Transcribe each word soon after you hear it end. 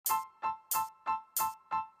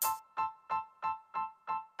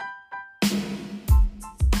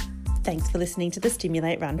Thanks for listening to the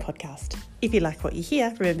Stimulate Run podcast. If you like what you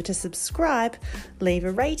hear, remember to subscribe, leave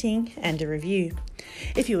a rating and a review.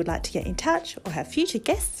 If you would like to get in touch or have future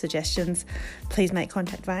guest suggestions, please make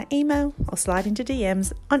contact via email or slide into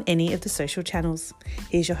DMs on any of the social channels.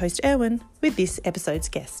 Here's your host Erwin with this episode's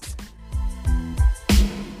guests.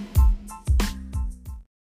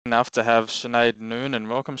 Enough to have Sinead Noonan.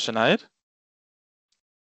 Welcome, Sinead.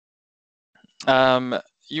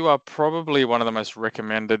 You are probably one of the most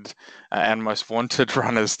recommended and most wanted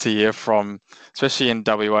runners to hear from, especially in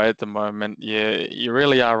WA at the moment. You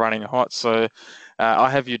really are running hot. So I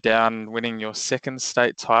have you down winning your second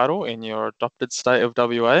state title in your adopted state of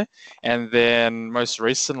WA, and then most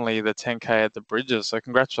recently the 10K at the Bridges. So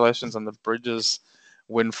congratulations on the Bridges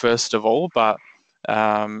win first of all, but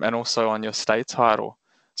and also on your state title.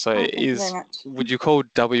 So thank you very much. Would you call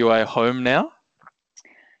WA home now?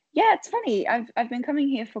 Yeah, it's funny. I've been coming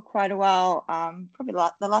here for quite a while, probably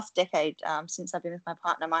the last decade since I've been with my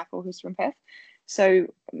partner, Michael, who's from Perth. So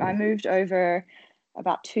I moved over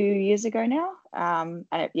about 2 years ago now. And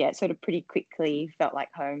it sort of pretty quickly felt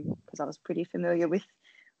like home because I was pretty familiar with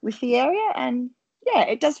the area. And yeah,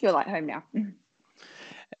 it does feel like home now.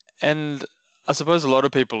 And I suppose a lot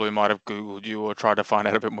of people who might have Googled you or tried to find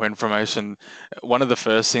out a bit more information, one of the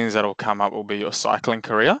first things that will come up will be your cycling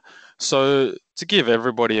career. So to give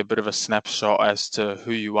everybody a bit of a snapshot as to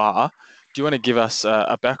who you are, do you want to give us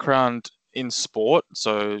a background in sport?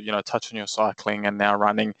 So, touch on your cycling and now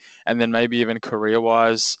running, and then maybe even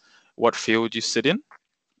career-wise, what field you sit in?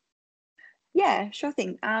 Yeah, sure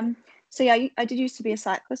thing. So yeah, I did used to be a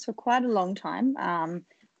cyclist for quite a long time.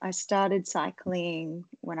 I started cycling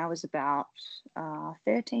when I was about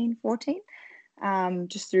 13, 14,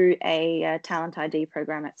 just through a talent ID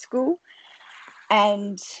program at school.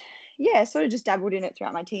 And yeah, sort of just dabbled in it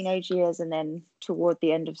throughout my teenage years. And then toward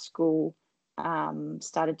the end of school,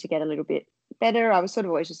 started to get a little bit better. I was sort of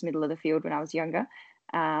always just middle of the field when I was younger.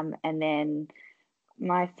 And then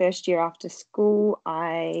my first year after school,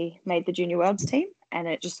 I made the Junior Worlds team, and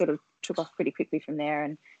it just sort of took off pretty quickly from there.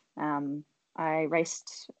 And I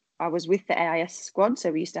was with the AIS squad.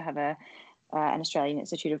 So we used to have an Australian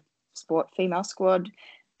Institute of Sport female squad,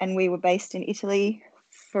 and we were based in Italy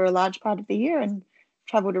for a large part of the year and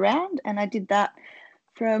traveled around. And I did that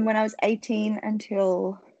from when I was 18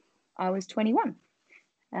 until I was 21.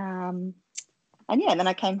 And then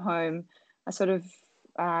I came home. I sort of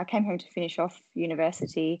came home to finish off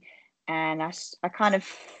university, and I kind of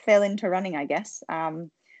fell into running, I guess.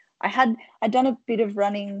 I'd done a bit of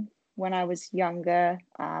running when I was younger.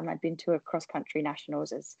 I'd been to a cross-country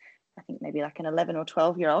nationals as I think maybe like an 11 or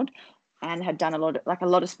 12-year-old, and had done a lot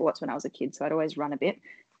of sports when I was a kid. So I'd always run a bit.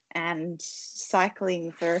 And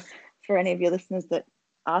cycling, for any of your listeners that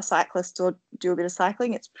are cyclists or do a bit of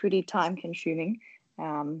cycling, it's pretty time consuming.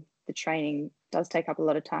 The training does take up a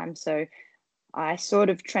lot of time. So I sort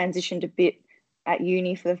of transitioned a bit at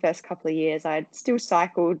uni for the first couple of years. I'd still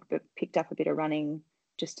cycled, but picked up a bit of running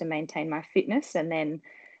just to maintain my fitness. And then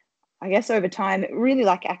I guess over time, really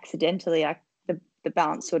like accidentally, the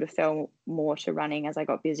balance sort of fell more to running as I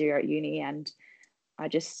got busier at uni. And I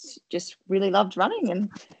just really loved running and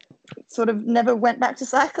sort of never went back to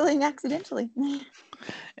cycling accidentally.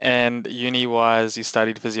 And uni-wise, you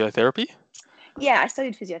studied physiotherapy? Yeah, I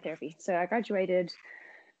studied physiotherapy. So I graduated,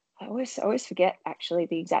 I always forget actually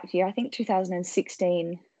the exact year. I think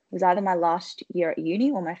 2016 was either my last year at uni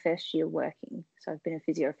or my first year working. So I've been a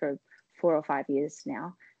physio for 4 or 5 years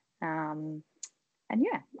now. And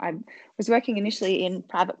yeah, I was working initially in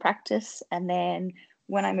private practice. And then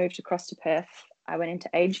when I moved across to Perth, I went into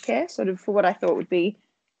aged care, sort of for what I thought would be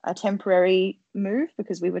a temporary move,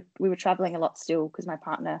 because we were traveling a lot still, because my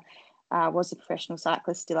partner was a professional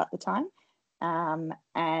cyclist still at the time.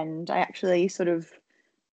 And I actually sort of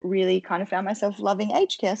really kind of found myself loving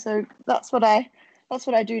aged care. So that's what I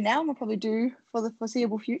do now, and will probably do for the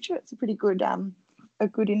foreseeable future. It's a pretty good a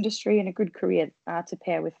good industry and a good career to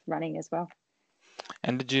pair with running as well.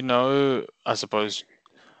 And did you know, I suppose,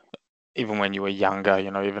 even when you were younger,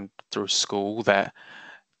 even through school, that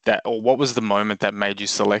or what was the moment that made you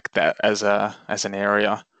select that as an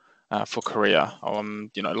area for career? A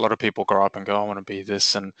lot of people grow up and go, I want to be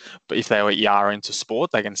this, but if they are into sport,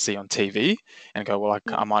 they can see on TV and go, well,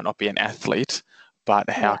 I might not be an athlete, but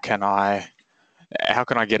how can I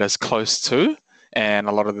get as close to? And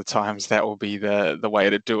a lot of the times that will be the way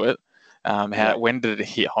to do it. When did it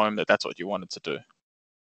hit home that that's what you wanted to do?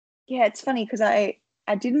 Yeah, it's funny because I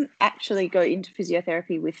didn't actually go into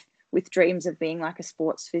physiotherapy with dreams of being like a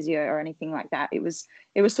sports physio or anything like that. It was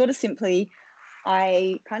sort of simply,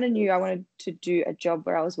 I kind of knew I wanted to do a job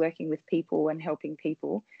where I was working with people and helping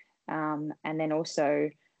people. And then also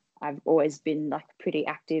I've always been like a pretty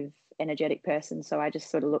active, energetic person. So I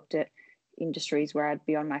just sort of looked at industries where I'd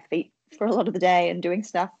be on my feet for a lot of the day and doing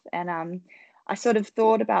stuff. And I sort of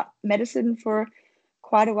thought about medicine for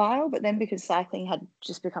quite a while, but then because cycling had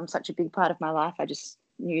just become such a big part of my life, I just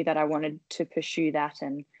knew that I wanted to pursue that,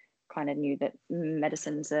 and kind of knew that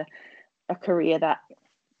medicine's a career that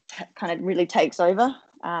kind of really takes over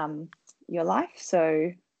your life.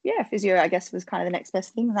 So yeah, physio, I guess, was kind of the next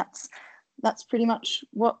best thing. That's pretty much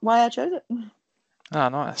why I chose it. Oh,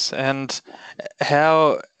 nice. And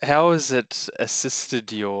how has it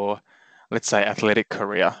assisted your, let's say, athletic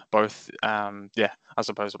career? Both, I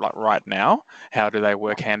suppose like right now, how do they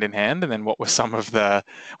work hand in hand? And then what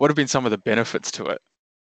have been some of the benefits to it?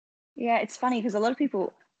 Yeah, it's funny because a lot of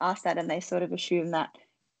people ask that and they sort of assume that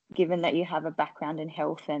given that you have a background in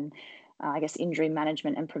health and I guess injury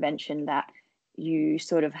management and prevention, that you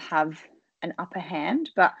sort of have an upper hand.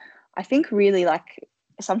 But I think really like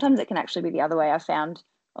sometimes it can actually be the other way. I found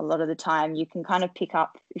a lot of the time you can kind of pick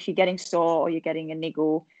up if you're getting sore or you're getting a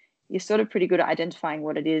niggle, you're sort of pretty good at identifying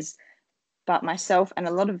what it is. But myself and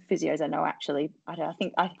a lot of physios I know actually, I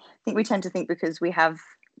think we tend to think because we have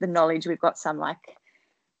the knowledge, we've got some like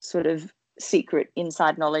sort of secret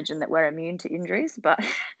inside knowledge and that we're immune to injuries. But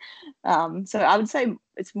so I would say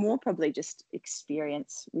it's more probably just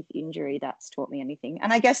experience with injury that's taught me anything.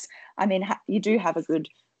 And I guess, I mean, you do have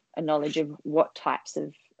a knowledge of what types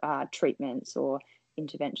of treatments or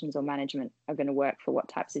interventions or management are going to work for what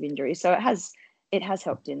types of injuries. So it has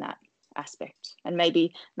helped in that aspect. And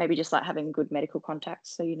maybe just like having good medical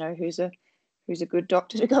contacts, so you know who's a good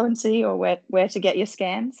doctor to go and see or where to get your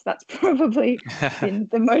scans. That's probably been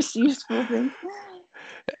the most useful thing.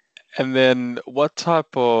 And then what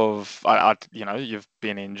type of, you've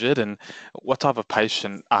been injured, and what type of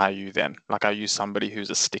patient are you then? Like, are you somebody who's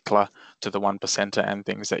a stickler to the 1%er and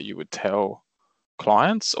things that you would tell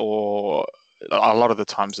clients, or a lot of the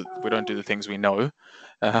times we don't do the things we know,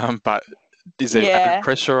 but is there added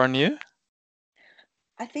pressure on you?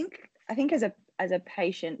 I think as a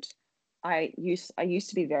patient, I used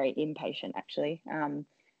to be very impatient actually,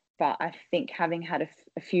 but I think having had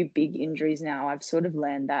a few big injuries now, I've sort of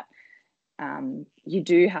learned that you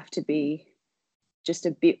do have to be just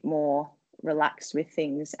a bit more relaxed with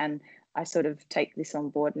things. And I sort of take this on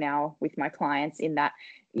board now with my clients in that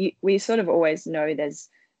we sort of always know there's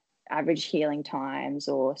average healing times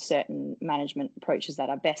or certain management approaches that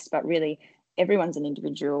are best, but really everyone's an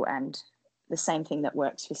individual, and the same thing that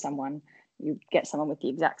works for someone, you get someone with the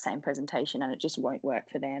exact same presentation and it just won't work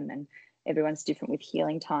for them. And everyone's different with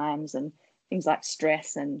healing times, and things like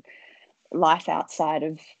stress and life outside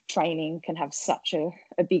of training can have such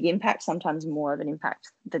a big impact, sometimes more of an impact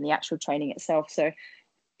than the actual training itself. So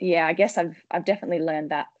yeah, I guess I've definitely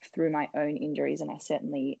learned that through my own injuries, and I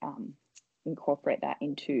certainly incorporate that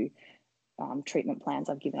into treatment plans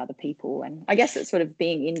I've given other people. And I guess it's sort of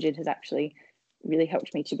being injured has actually really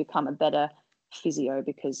helped me to become a better physio,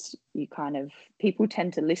 because people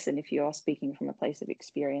tend to listen if you're speaking from a place of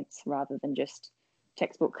experience rather than just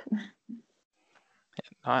textbook.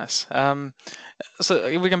 Nice.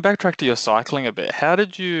 So we can backtrack to your cycling a bit. How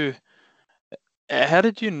did you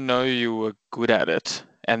know you were good at it?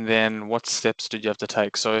 And then what steps did you have to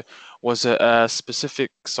take? So was it a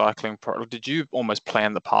specific cycling did you almost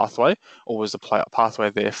plan the pathway, or was the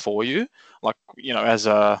pathway there for you? Like, as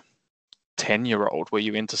a 10-year-old, were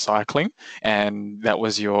you into cycling and that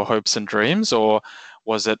was your hopes and dreams, or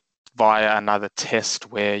was it via another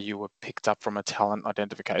test where you were picked up from a talent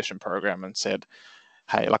identification program and said,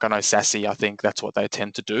 hey, like I know SASI, I think that's what they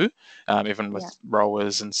tend to do. Even with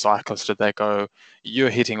rowers and cyclists, did they go, you're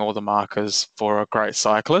hitting all the markers for a great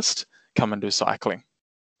cyclist, come and do cycling?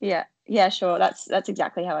 Yeah, sure. That's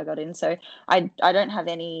exactly how I got in. So I don't have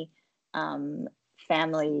any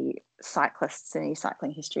family cyclists, any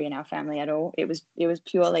cycling history in our family at all. It was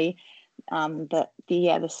purely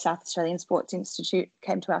the South Australian Sports Institute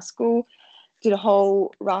came to our school, did a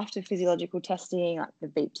whole raft of physiological testing, like the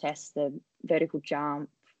beep test, the vertical jump,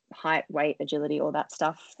 height, weight, agility, all that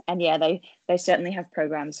stuff. And yeah, they certainly have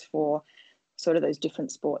programs for sort of those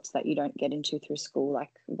different sports that you don't get into through school,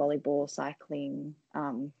 like volleyball, cycling,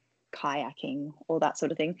 kayaking, all that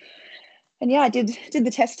sort of thing. And yeah, I did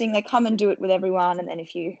the testing. They come and do it with everyone, and then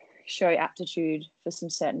if you show aptitude for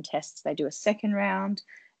some certain tests, they do a second round.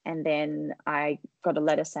 And then I got a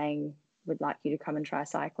letter saying, would like you to come and try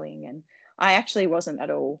cycling. And I actually wasn't at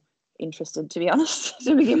all interested, to be honest,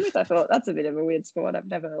 to begin with. I thought that's a bit of a weird sport. I've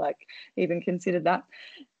never even considered that.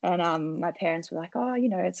 And my parents were like, oh,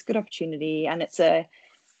 it's a good opportunity. And it's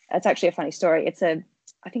actually a funny story. It's a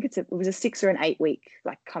I think it was a 6 or an 8 week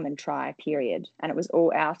like come and try period, and it was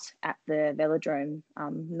all out at the velodrome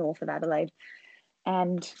north of Adelaide.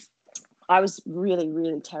 And I was really,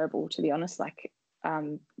 really terrible, to be honest, like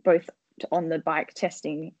both on the bike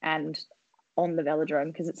testing and on the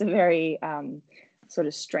velodrome, because it's a very sort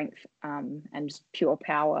of strength and pure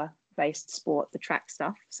power based sport, the track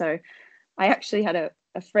stuff. So I actually had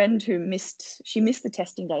a friend who missed the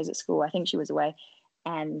testing days at school. I think she was away,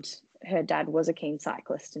 and her dad was a keen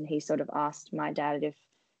cyclist, and he sort of asked my dad if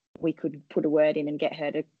we could put a word in and get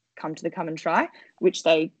her to come to the come and try, which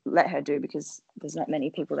they let her do because there's not many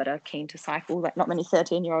people that are keen to cycle, like not many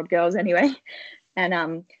 13-year-old girls anyway.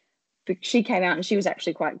 And but she came out and she was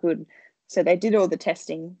actually quite good. So they did all the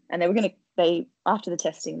testing, and after the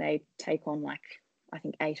testing they take on like I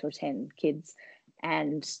think 8 or 10 kids,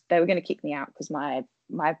 and they were going to kick me out because my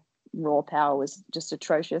raw power was just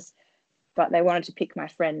atrocious. But they wanted to pick my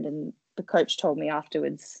friend, and the coach told me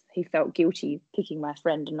afterwards he felt guilty picking my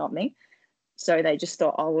friend and not me. So they just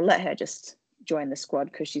thought, oh, we'll let her just join the squad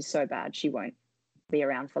because she's so bad she won't be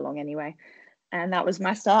around for long anyway. And that was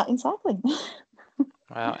my start in cycling.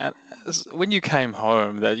 Wow. And when you came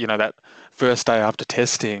home, that first day after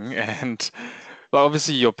testing, and well,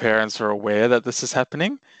 obviously your parents are aware that this is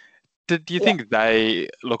happening. Do you Yeah. think they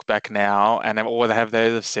look back now or have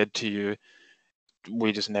they said to you,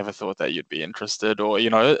 we just never thought that you'd be interested, or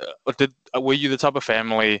were you the type of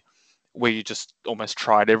family where you just almost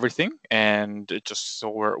tried everything and it just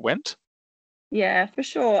saw where it went? Yeah, for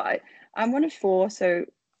sure. I'm one of 4, so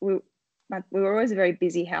we were always a very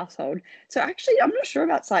busy household. So actually, I'm not sure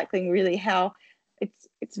about cycling really. How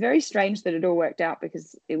it's very strange that it all worked out,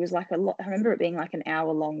 because it was like a lot. I remember it being like an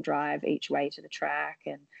hour-long drive each way to the track,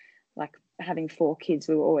 and like having 4 kids,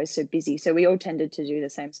 we were always so busy. So we all tended to do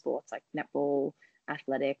the same sports like netball,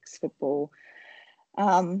 athletics, football.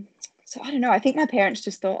 So I don't know. I think my parents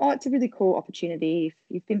just thought, oh, it's a really cool opportunity. If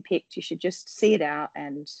you've been picked, you should just see it out.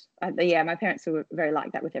 And yeah, my parents were very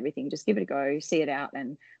like that with everything. Just give it a go, see it out.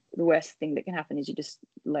 And the worst thing that can happen is you just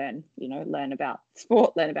learn about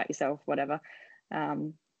sport, learn about yourself, whatever.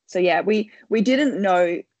 So yeah, we didn't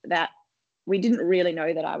know that. We didn't really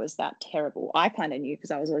know that I was that terrible. I kind of knew because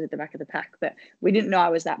I was always at the back of the pack, but we didn't know I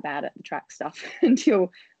was that bad at the track stuff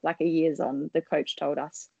until like a year's on. The coach told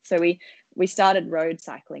us. So we started road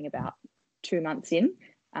cycling about 2 months in,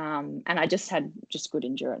 and I just had good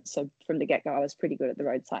endurance. So from the get-go, I was pretty good at the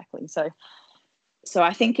road cycling. So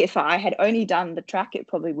I think if I had only done the track, it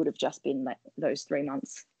probably would have just been like those 3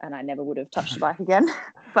 months, and I never would have touched the bike again.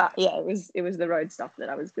 But yeah, it was the road stuff that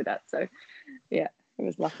I was good at. So yeah, I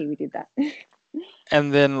was lucky we did that.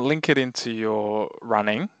 And then link it into your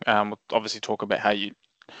running. We'll obviously talk about how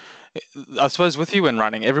I suppose with you and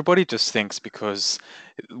running, everybody just thinks because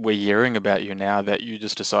we're hearing about you now that you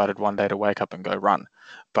just decided one day to wake up and go run.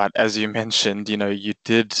 But as you mentioned, you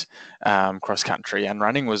did cross country, and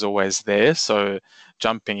running was always there. So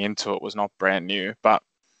jumping into it was not brand new. But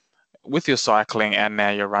with your cycling and now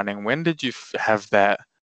you're running, when did you have that,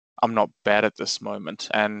 I'm not bad at this moment?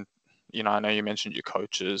 And, I know you mentioned your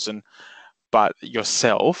coaches but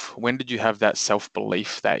yourself, when did you have that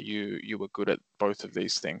self-belief that you were good at both of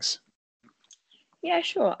these things? Yeah,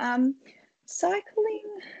 sure. Cycling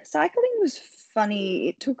was funny.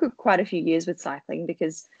 It took quite a few years with cycling,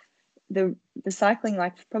 because the cycling,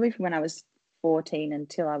 like probably from when I was 14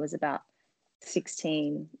 until I was about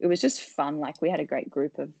 16, it was just fun. Like we had a great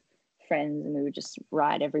group of friends, and we would just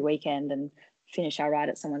ride every weekend and finish our ride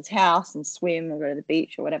at someone's house and swim or go to the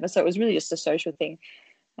beach or whatever. So it was really just a social thing.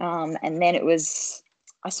 And then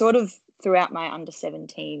I sort of, throughout my under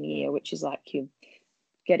 17 year, which is like you're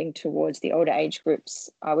getting towards the older age groups,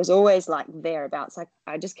 I was always like thereabouts. Like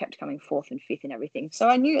I just kept coming 4th and 5th in everything. So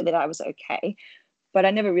I knew that I was okay, but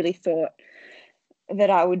I never really thought that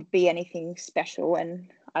I would be anything special. And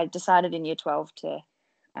I decided in year 12 to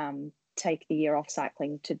take the year off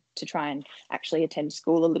cycling to try and actually attend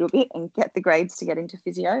school a little bit and get the grades to get into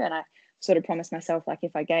physio. And I sort of promised myself, like,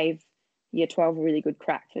 if I gave year 12 a really good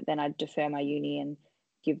crack, that then I'd defer my uni and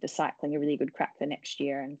give the cycling a really good crack the next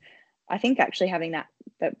year. And I think actually having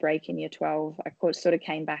that break in year 12, I sort of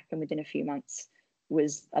came back, and within a few months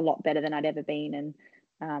was a lot better than I'd ever been,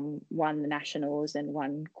 and won the nationals and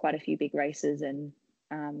won quite a few big races. And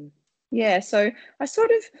yeah, so I've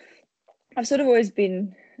sort of always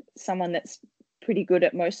been someone that's pretty good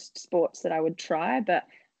at most sports that I would try, but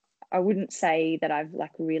I wouldn't say that I've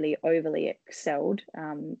like really overly excelled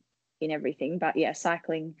in everything. But yeah,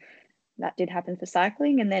 cycling, that did happen for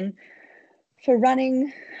cycling. And then for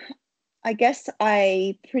running, I guess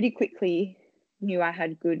I pretty quickly knew I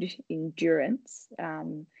had good endurance.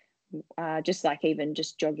 just like even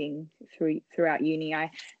just jogging throughout uni.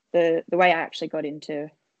 The way I actually got into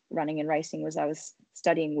running and racing was I was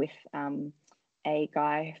studying with a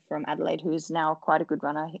guy from Adelaide who is now quite a good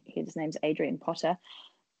runner. His name's Adrian Potter,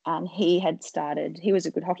 and he was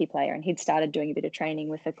a good hockey player, and he'd started doing a bit of training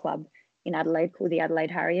with a club in Adelaide called the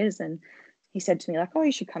Adelaide Harriers. And he said to me like, oh,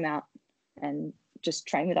 you should come out and just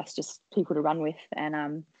train with us, just people to run with.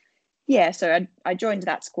 And so I joined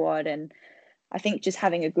that squad, and I think just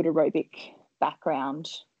having a good aerobic background,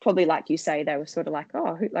 probably like you say, they were sort of like,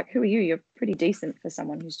 oh, who are you? You're pretty decent for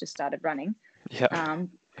someone who's just started running. Yeah.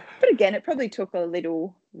 But again, it probably took a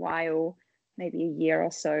little while, maybe a year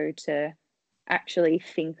or so, to actually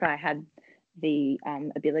think I had the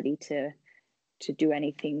ability to do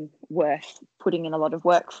anything worth putting in a lot of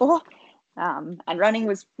work for. And running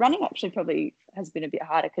actually probably has been a bit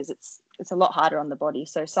harder because it's a lot harder on the body.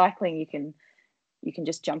 So cycling, you can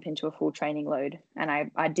just jump into a full training load. And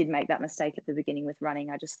I did make that mistake at the beginning with running.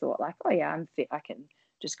 I just thought like, oh yeah, I'm fit. I can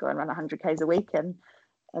just go and run 100 Ks a week. And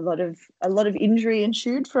a lot of injury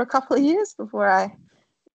ensued for a couple of years before I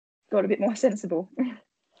got a bit more sensible.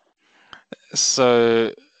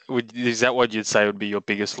 So is that what you'd say would be your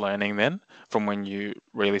biggest learning then from when you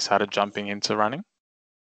really started jumping into running?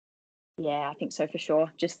 Yeah, I think so for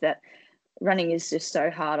sure. Just that running is just so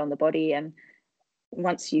hard on the body, and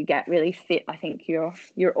once you get really fit, I think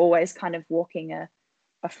you're always kind of walking a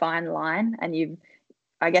fine line. And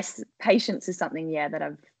I guess patience is something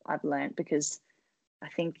that I've learned, because I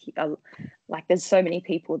think like there's so many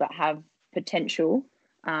people that have potential,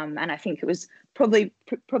 and I think it was probably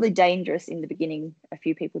dangerous in the beginning. A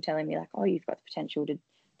few people telling me like, oh, you've got the potential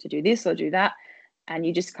to do this or do that. And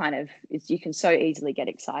you just kind of, you can so easily get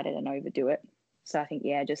excited and overdo it. So I think,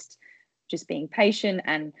 just being patient.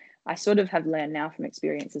 And I sort of have learned now from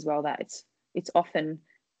experience as well that it's often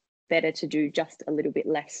better to do just a little bit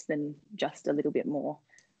less than just a little bit more.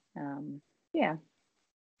 Yeah.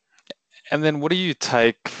 And then what do you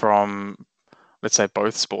take from, let's say,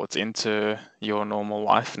 both sports into your normal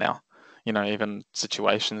life now? Even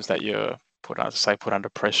situations that you're put under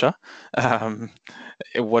pressure.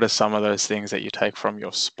 What are some of those things that you take from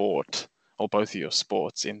your sport or both of your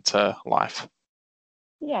sports into life?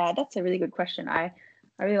 Yeah, that's a really good question. I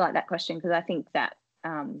really like that question, because I think that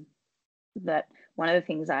that one of the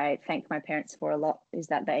things I thank my parents for a lot is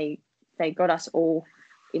that they got us all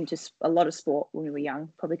into a lot of sport when we were young,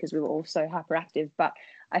 probably because we were all so hyperactive. But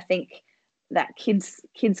I think that kids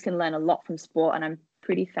can learn a lot from sport, and I'm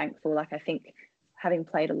pretty thankful. Like, I think having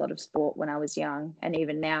played a lot of sport when I was young, and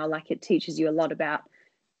even now, like, it teaches you a lot about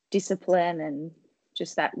discipline and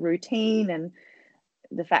just that routine, and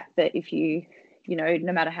the fact that if you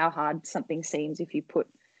no matter how hard something seems, if you put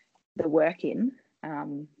the work in,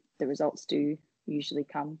 the results do usually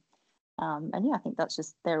come. And yeah, I think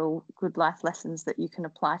they're all good life lessons that you can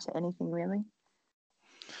apply to anything, really.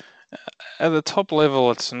 At the top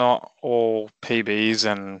level, it's not all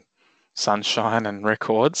PBs and sunshine and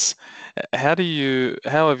records. How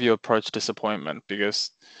have you approached disappointment? Because,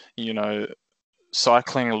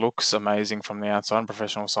 cycling looks amazing from the outside,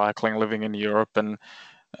 professional cycling, living in Europe, and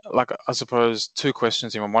like, I suppose two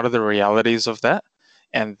questions in one. What are the realities of that?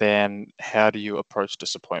 And then how do you approach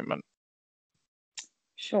disappointment?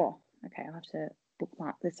 Sure. Okay, I'll have to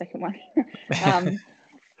bookmark the second one.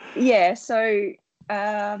 Yeah, so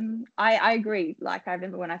I agree. Like, I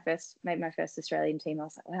remember when I first made my first Australian team, I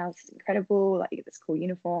was like, wow, this is incredible. Like, you get this cool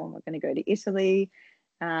uniform. We're going to go to Italy.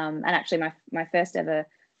 And actually, my first ever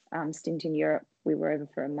stint in Europe, we were over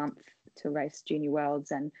for a month to race Junior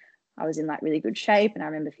Worlds, and I was in like really good shape. And I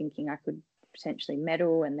remember thinking I could potentially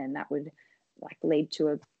medal, and then that would like lead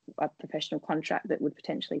to a professional contract that would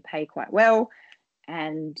potentially pay quite well.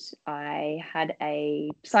 And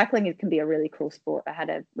cycling, it can be a really cool sport.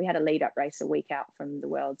 We had a lead up race a week out from the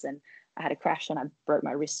Worlds, and I had a crash and I broke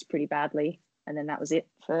my wrist pretty badly. And then that was it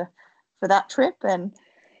for that trip. And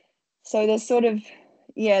so there's sort of,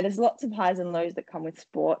 there's lots of highs and lows that come with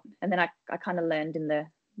sport. And then I kind of learned in the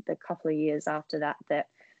couple of years after that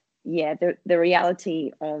the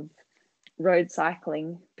reality of road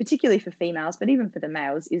cycling, particularly for females, but even for the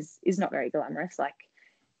males, is not very glamorous. Like,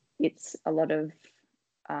 it's a lot of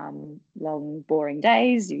long, boring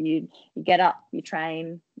days. You get up, you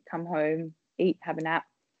train, come home, eat, have a nap,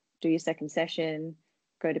 do your second session,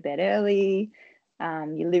 go to bed early.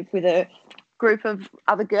 You live with a group of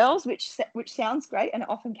other girls, which sounds great, and it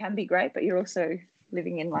often can be great, but you're also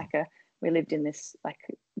living in we lived in this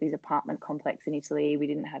these apartment complex in Italy. We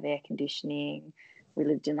didn't have air conditioning. We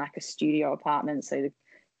lived in like a studio apartment, so the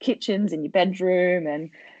kitchen's in your bedroom,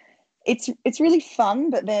 and it's really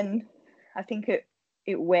fun. But then I think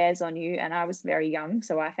it wears on you. And I was very young,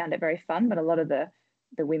 so I found it very fun. But a lot of the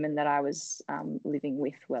women that I was living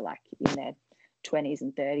with were like in their 20s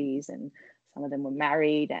and 30s, and some of them were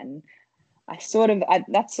married. And that's sort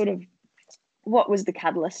of what was the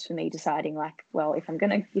catalyst for me deciding, like, well, if I'm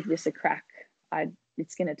going to give this a crack,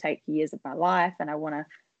 it's going to take years of my life, and I want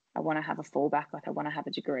to have a fallback. Like, I want to have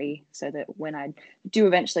a degree so that when I do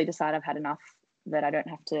eventually decide I've had enough, that I don't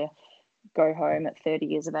have to go home at 30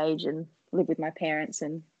 years of age and live with my parents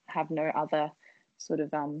and have no other sort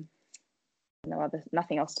of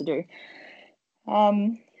nothing else to do.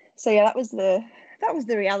 So yeah, that was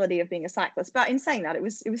the reality of being a cyclist. But in saying that, it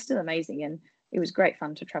was still amazing, and it was great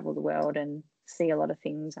fun to travel the world and see a lot of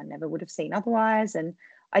things I never would have seen otherwise. And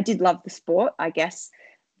I did love the sport. I guess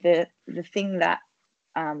the thing that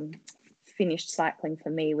finished cycling for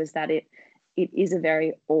me was that it is a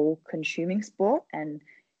very all-consuming sport, and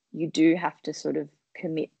you do have to sort of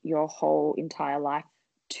commit your whole entire life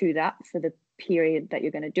to that for the period that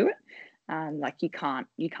you're going to do it. Like, you can't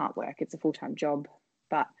work. It's a full-time job.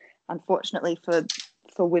 But unfortunately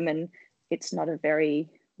for women, it's not a very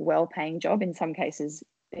well-paying job. In some cases,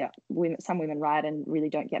 yeah, some women ride and really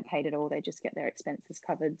don't get paid at all. They just get their expenses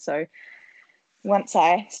covered. So once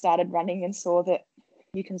I started running and saw that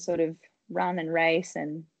you can sort of run and race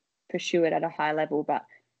and pursue it at a high level, but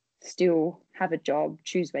still have a job,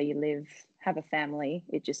 choose where you live, have a family,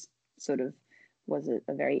 it just sort of was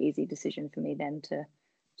a very easy decision for me then to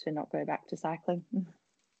not go back to cycling.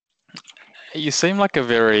 You seem like a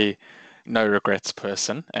very no regrets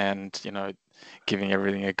person, and giving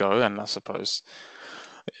everything a go. And I suppose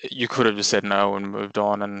you could have just said no and moved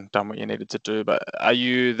on and done what you needed to do. But are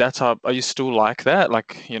you that type? Are you still like that?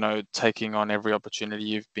 Like, taking on every opportunity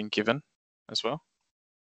you've been given as well?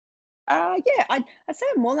 Yeah, I'd say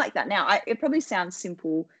I'm more like that now. It probably sounds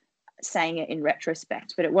simple saying it in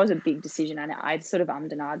retrospect, but it was a big decision, and I'd sort of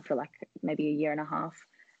ummed and ahed for like maybe a year and a half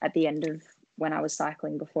at the end of when I was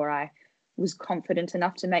cycling before I was confident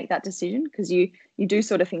enough to make that decision. Because you do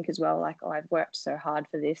sort of think as well, like, oh, I've worked so hard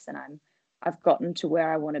for this, and I've gotten to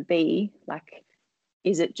where I want to be. Like,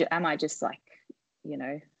 am I just like,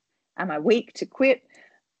 am I weak to quit?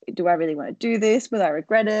 Do I really want to do this? Will I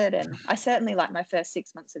regret it? And I certainly, like, my first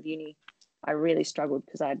 6 months of uni, I really struggled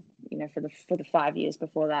because I'd, for the 5 years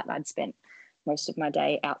before that, I'd spent most of my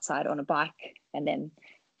day outside on a bike, and then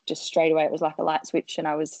just straight away it was like a light switch, and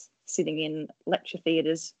I was sitting in lecture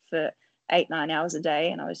theatres for 8-9 hours a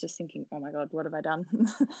day, and I was just thinking, oh my God, what have I done?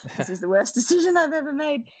 This is the worst decision I've ever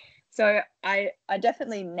made. So I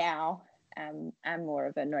definitely now am more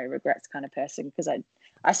of a no regrets kind of person, because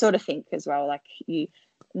I sort of think as well, like,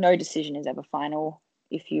 no decision is ever final.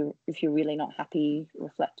 If you're really not happy,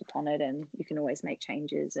 reflect upon it, and you can always make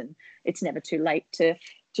changes, and it's never too late to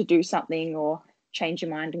do something or change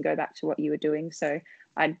your mind and go back to what you were doing. So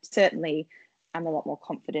I certainly am a lot more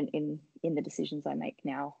confident in the decisions I make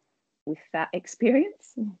now with that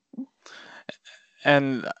experience.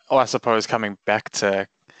 And I suppose coming back to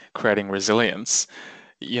creating resilience,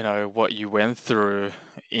 what you went through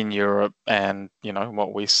in Europe, and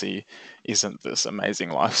what we see isn't this amazing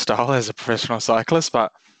lifestyle as a professional cyclist,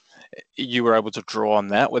 but you were able to draw on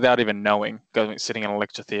that without even knowing. Sitting in a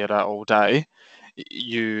lecture theatre all day,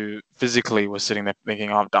 you physically were sitting there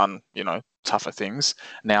thinking, I've done tougher things.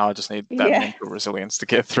 Now I just need that mental resilience to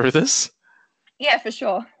get through this. Yeah, for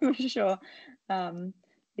sure. For sure.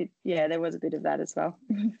 There was a bit of that as well.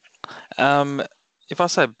 If I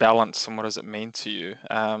say balance, and what does it mean to you?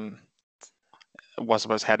 I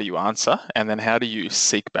suppose, how do you answer? And then how do you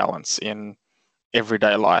seek balance in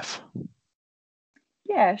everyday life?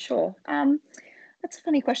 Yeah, sure. That's a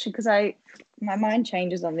funny question, because my mind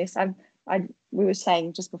changes on this. We were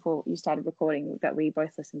saying just before you started recording that we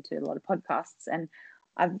both listen to a lot of podcasts, and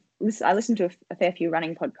I listened to a fair few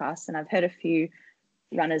running podcasts, and I've heard a few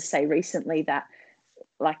runners say recently that,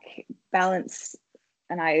 like, balance,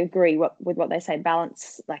 and I agree with what they say,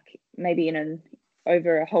 balance, like, maybe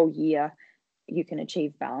over a whole year you can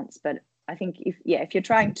achieve balance. But I think if you're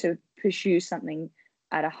trying to pursue something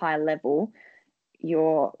at a high level,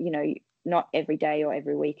 you're not every day or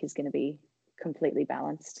every week is going to be completely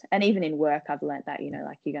balanced. And even in work, I've learned that,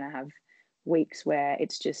 like, you're going to have weeks where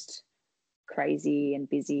it's just crazy and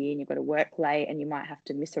busy, and you've got to work late, and you might have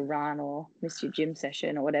to miss a run or miss your gym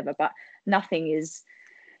session or whatever. But nothing is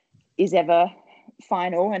ever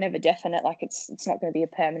final and ever definite. Like, it's not going to be a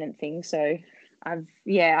permanent thing. So I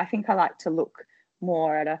think I like to look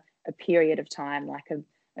more at a period of time, like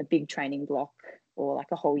a big training block, or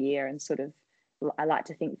like a whole year, and sort of, I like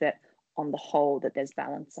to think that on the whole that there's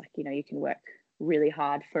balance. Like, you can work really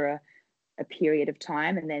hard for a period of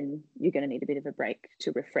time, and then you're going to need a bit of a break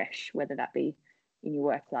to refresh, whether that be in your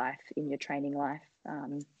work life, in your training life.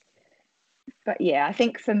 But yeah, I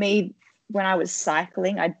think for me, when I was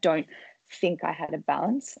cycling, I don't think I had a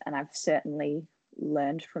balance, and I've certainly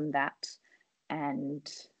learned from that and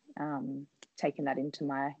taken that into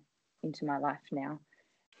my life now.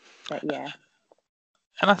 But yeah.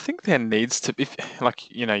 And I think there needs to be, like,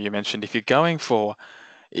 you mentioned, if you're going for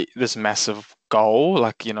this massive goal,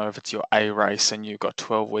 like, if it's your A race and you've got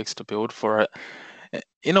 12 weeks to build for it,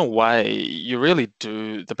 in a way, you really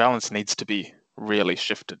do, the balance needs to be really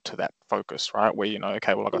shifted to that focus, right? Where,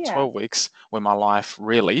 okay, well, I've got Yeah. 12 weeks where my life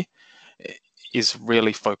really is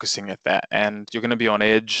really focusing at that, and you're going to be on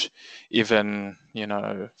edge, even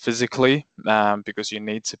physically, because you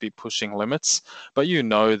need to be pushing limits. But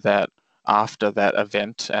that after that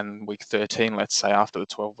event and week 13, let's say after the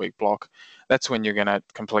 12-week block, that's when you're going to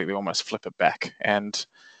completely almost flip it back. And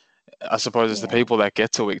I suppose it's the people that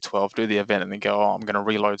get to week 12, do the event, and then go, oh, I'm going to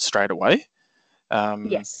reload straight away.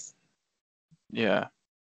 Yes. Yeah.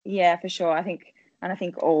 Yeah, for sure. I think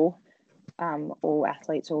all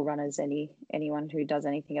athletes, all runners, anyone who does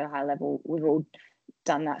anything at a high level, we've all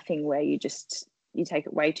done that thing where you take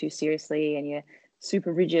it way too seriously, and you're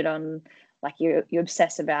super rigid on, like, you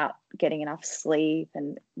obsess about getting enough sleep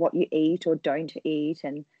and what you eat or don't eat,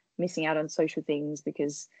 and missing out on social things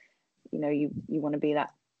because you want to be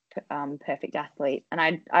that perfect athlete. And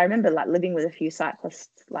I remember, like, living with a few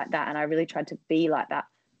cyclists like that, and I really tried to be like that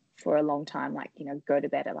for a long time, like, go to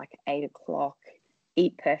bed at like 8 o'clock,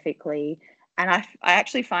 eat perfectly. And I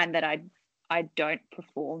actually find that I don't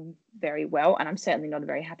perform very well, and I'm certainly not a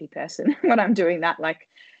very happy person when I'm doing that. Like,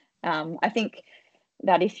 I think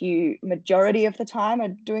that if you majority of the time are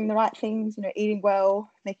doing the right things, eating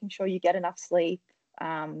well, making sure you get enough sleep,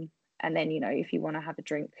 and then if you want to have a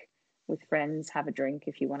drink with friends, have a drink.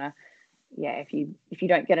 If you want to, if you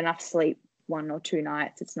don't get enough sleep 1 or 2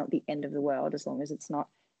 nights, it's not the end of the world, as long as it's not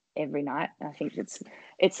every night. And I think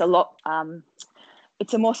it's a lot.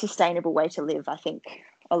 It's a more sustainable way to live. I think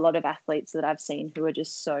a lot of athletes that I've seen who are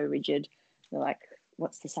just so rigid, they're like,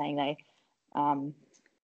 what's the saying? They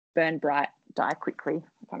burn bright, die quickly.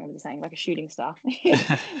 I can't remember the saying, like a shooting star.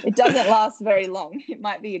 It doesn't last very long. It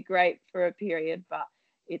might be great for a period, but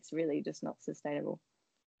it's really just not sustainable.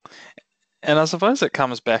 And I suppose it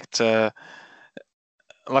comes back to,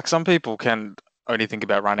 like, some people can only think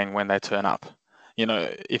about running when they turn up.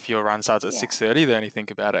 If your run starts at 6:30, they only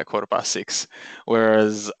think about it at 6:15.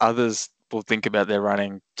 Whereas others will think about their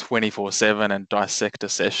running 24/7 and dissect a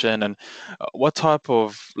session. And what type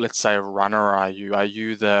of, let's say, runner are you? Are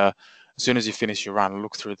you as soon as you finish your run,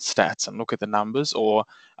 look through the stats and look at the numbers? Or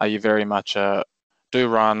are you very much do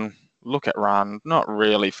run, look at run, not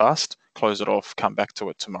really fast, close it off, come back to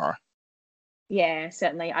it tomorrow? Yeah,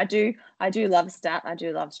 certainly. I do love stat. I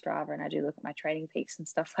do love Strava, and I do look at my training peaks and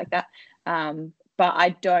stuff like that. But I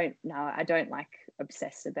don't like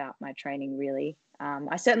obsess about my training really.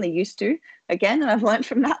 I certainly used to, again, and I've learned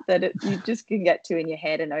from that you just can get too in your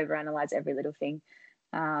head and overanalyze every little thing.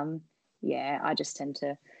 I just tend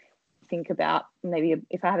to think about, maybe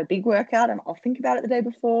if I have a big workout, I'll think about it the day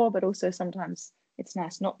before, but also sometimes it's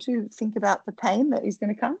nice not to think about the pain that is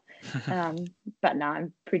going to come. But no,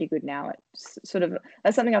 I'm pretty good now. It's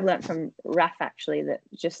that's something I've learned from Raf, actually, that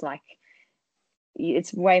just like,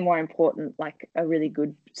 it's way more important, like a really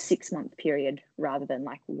good 6-month period rather than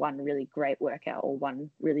like one really great workout or one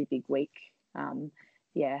really big week.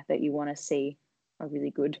 That you want to see a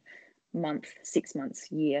really good month, 6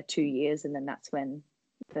 months, year, 2 years, and then that's when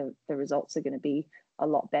the results are going to be a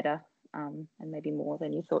lot better, and maybe more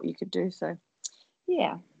than you thought you could do. So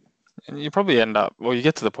yeah. And you probably you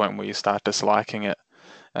get to the point where you start disliking it,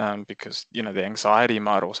 because the anxiety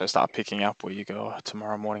might also start picking up, where you go, oh,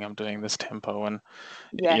 tomorrow morning I'm doing this tempo, and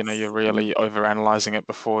you're really overanalyzing it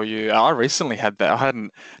before you. I recently had that. I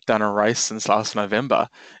hadn't done a race since last November,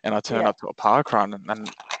 and I turned up to a park run, and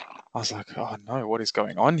I was like, oh no, what is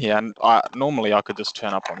going on here? And normally I could just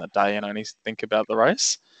turn up on the day and only think about the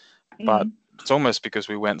race, but it's almost because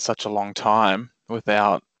we went such a long time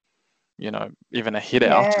without even a hit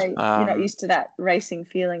out. You're not used to that racing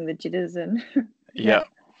feeling, the jitters, and yeah,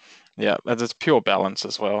 it's pure balance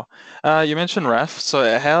as well. You mentioned Raf,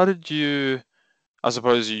 so how did you, I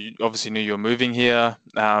suppose you obviously knew you were moving here.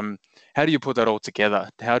 How do you put that all together?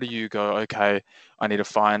 How do you go, okay, I need to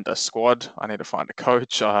find a squad, I need to find a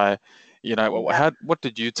coach, what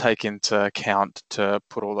did you take into account to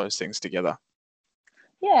put all those things together?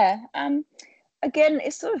 Again,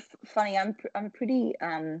 it's sort of funny. I'm pretty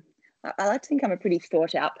I like to think I'm a pretty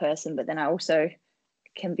thought out person, but then I also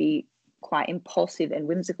can be quite impulsive and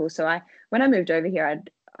whimsical. So when I moved over here,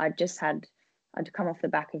 I'd come off the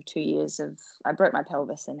back of 2 years I broke my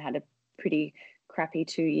pelvis and had a pretty crappy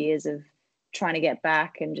 2 years of trying to get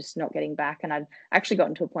back and just not getting back. And I'd actually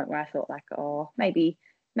gotten to a point where I thought like, oh, maybe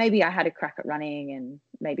I had a crack at running and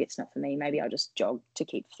maybe it's not for me. Maybe I'll just jog to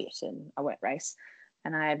keep fit and I won't race.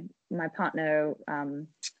 And my partner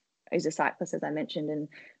is a cyclist, as I mentioned, and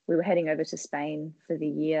we were heading over to Spain for the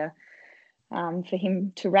year for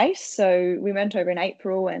him to race. So we went over in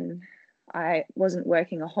April and I wasn't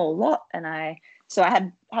working a whole lot. And so I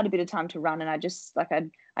had a bit of time to run, and I just like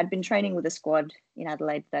I'd been training with a squad in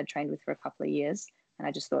Adelaide that I'd trained with for a couple of years. And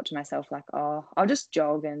I just thought to myself, like, oh, I'll just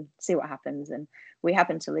jog and see what happens. And we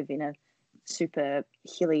happened to live in a super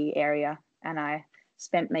hilly area. And I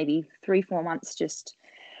spent maybe 3-4 months just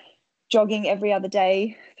jogging every other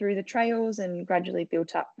day through the trails and gradually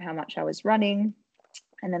built up how much I was running.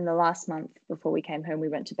 And then the last month before we came home, we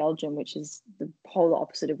went to Belgium, which is the polar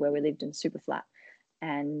opposite of where we lived, in super flat.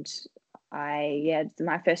 And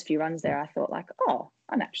my first few runs there, I thought like, oh,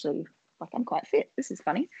 I'm quite fit. This is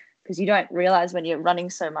funny. Because you don't realize when you're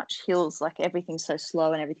running so much hills, like everything's so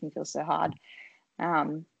slow and everything feels so hard.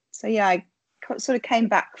 So yeah, I sort of came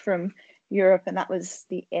back from Europe, and that was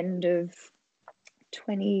the end of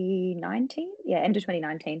 2019. Yeah, end of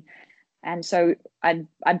 2019. And so I'd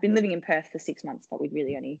been living in Perth for 6 months, but we'd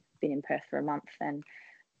really only been in Perth for a month, and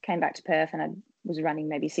came back to Perth, and I was running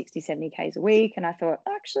maybe 60, 70 Ks a week. And I thought,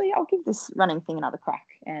 actually, I'll give this running thing another crack.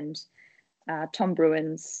 And Tom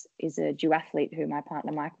Bruins is a duathlete who my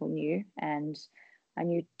partner Michael knew, and I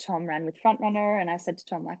knew Tom ran with Frontrunner, and I said to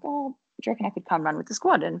Tom like, oh, do you reckon I could come run with the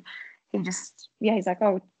squad? And he's like,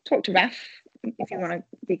 oh, talk to Raf if you want to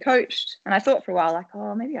be coached. And I thought for a while like,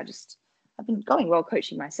 oh, maybe I've been going well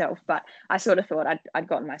coaching myself, but I sort of thought I'd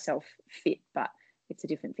gotten myself fit, but it's a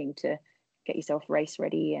different thing to get yourself race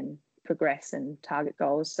ready and progress and target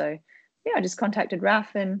goals. So yeah, I just contacted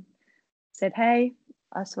Raf and said, hey,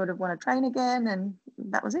 I sort of want to train again. And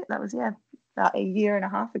that was it. That was, about 1.5 years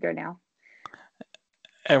ago now.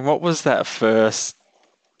 And what was that first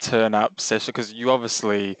turn up session? Because you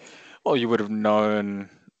obviously, well, you would have known,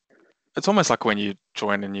 it's almost like when you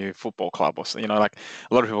join a new football club or something, like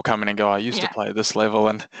a lot of people come in and go, I used to play at this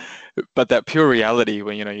level. But that pure reality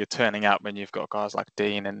when, you're turning up and you've got guys like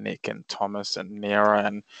Dean and Nick and Thomas and Nira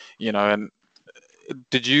and, and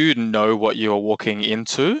did you know what you were walking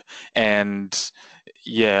into? And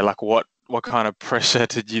yeah, like what kind of pressure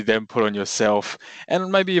did you then put on yourself,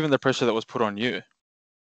 and maybe even the pressure that was put on you?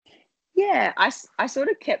 Yeah, I sort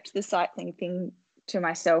of kept the cycling thing to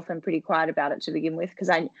myself and pretty quiet about it to begin with, because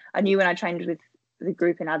I knew when I trained with the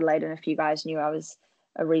group in Adelaide and a few guys knew I was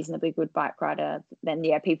a reasonably good bike rider, then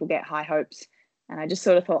people get high hopes. And I just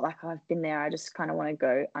sort of thought like, oh, I've been there. I just kind of want to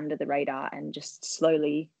go under the radar and just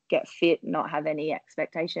slowly get fit, not have any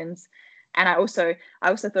expectations. And I also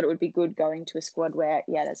thought it would be good going to a squad where,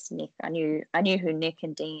 that's Nick. I knew who Nick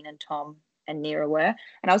and Dean and Tom and Nira were.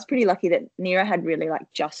 And I was pretty lucky that Nira had really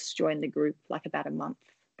like just joined the group like about a month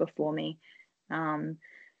before me. And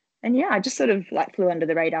I just sort of like flew under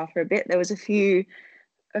the radar for a bit. There was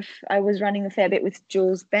I was running a fair bit with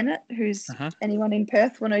Jules Bennett, who's anyone in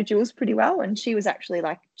Perth will know Jules pretty well. And she was actually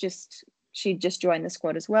like she'd just joined the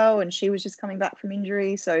squad as well. And she was just coming back from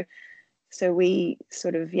injury. So we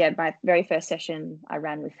sort of, my very first session I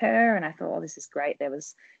ran with her, and I thought, oh, this is great. There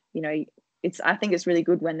was, I think it's really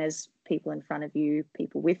good when there's people in front of you,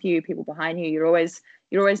 people with you, people behind you. You're always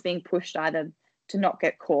being pushed either to not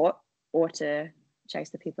get caught or to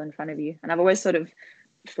chase the people in front of you. And I've always sort of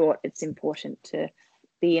thought it's important to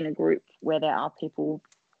be in a group where there are people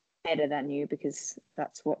better than you, because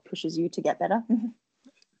that's what pushes you to get better.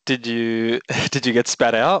 Did you get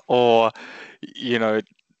spat out, or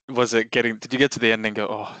was it did you get to the end and go,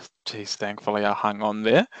 oh geez, thankfully I hung on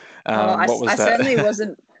there? What was I that? certainly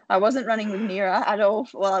wasn't running with Nira at all.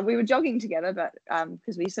 Well, we were jogging together, but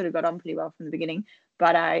because we sort of got on pretty well from the beginning,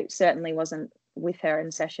 but I certainly wasn't with her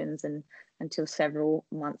in sessions and until several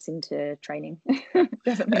months into training.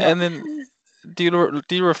 Definitely not. And then do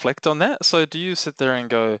you reflect on that? So do you sit there and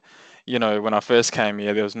go, when I first came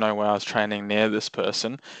here, there was no way I was training near this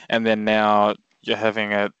person, and then now you're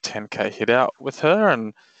having a 10K hit out with her,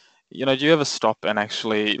 and do you ever stop and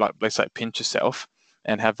actually, like, let's say, pinch yourself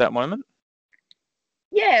and have that moment?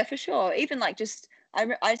 Yeah, for sure. Even like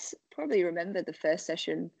I probably remember the first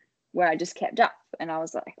session where I just kept up, and I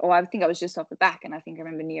was like, oh, I think I was just off the back, and I think I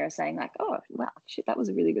remember Nira saying like, oh wow, shit, that was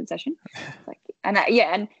a really good session. And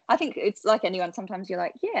I think it's like anyone, sometimes you're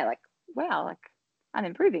like, yeah, like wow, like I'm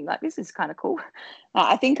improving, like this is kind of cool.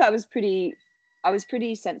 I think I was pretty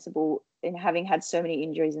sensible in having had so many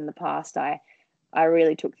injuries in the past. I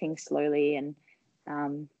really took things slowly and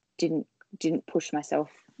didn't push myself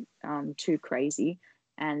too crazy.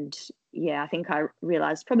 And yeah, I think I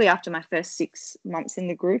realized probably after my first 6 months in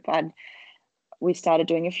the group, we started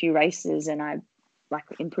doing a few races, and I like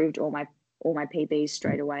improved all my PBs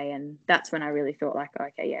straight away. And that's when I really thought like,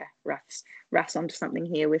 okay, yeah, Raf's onto something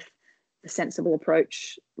here with the sensible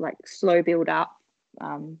approach, like slow build up,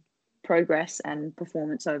 progress and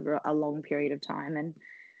performance over a long period of time. And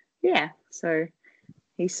yeah, so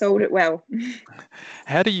he sold it well.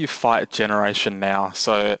 How do you fight generation now?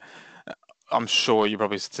 So I'm sure you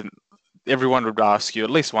probably everyone would ask you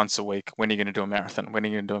at least once a week, when are you going to do a marathon? When are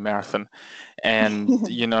you going to do a marathon? And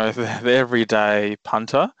you know, the everyday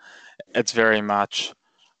punter, it's very much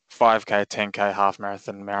 5K, 10K, half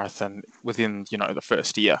marathon, marathon within, you know, the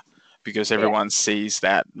first year, because everyone sees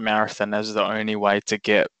that marathon as the only way to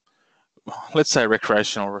get, let's say,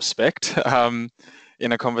 recreational respect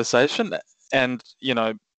in a conversation. And, you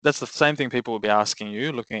know, that's the same thing people will be asking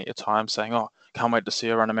you, looking at your time, saying, oh, can't wait to see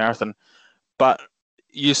you run a marathon. But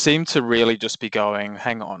you seem to really just be going,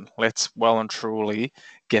 hang on, let's well and truly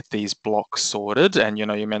get these blocks sorted. And, you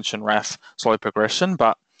know, you mentioned RAF, slow progression,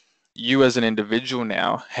 but you as an individual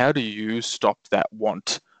now, how do you stop that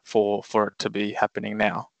want for it to be happening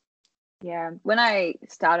now? Yeah, when I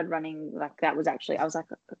started running, like that was actually, I was like,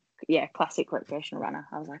 yeah, classic recreational runner.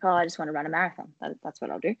 I was like, oh, I just want to run a marathon. That's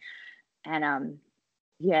what I'll do. And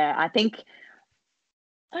yeah, I think,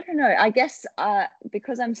 I don't know, I guess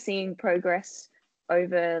because I'm seeing progress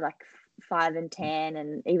over like 5 and 10,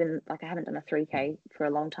 and even like I haven't done a 3K for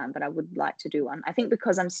a long time, but I would like to do one. I think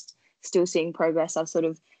because I'm still seeing progress,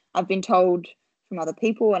 I've been told from other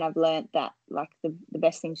people, and I've learned that like the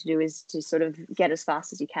best thing to do is to sort of get as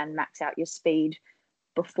fast as you can, max out your speed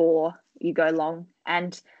before you go long.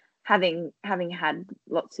 And having had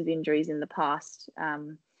lots of injuries in the past,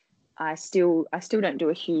 I still don't do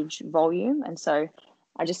a huge volume, and so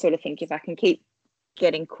I just sort of think if I can keep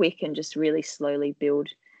getting quick and just really slowly build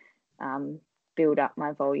up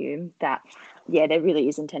my volume, that yeah, there really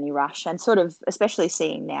isn't any rush. And sort of especially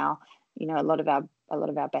seeing now, you know, a lot of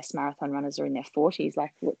our best marathon runners are in their 40s.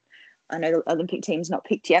 Like, I know the Olympic team's not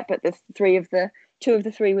picked yet, but two of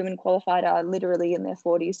the three women qualified are literally in their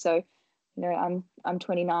 40s. So, you know, I'm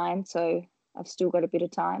 29, so I've still got a bit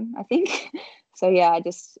of time, I think. So yeah, I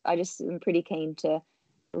just am pretty keen to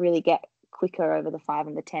really get quicker over the 5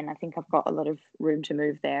 and the 10. I think I've got a lot of room to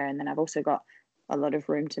move there, and then I've also got a lot of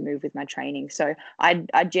room to move with my training. So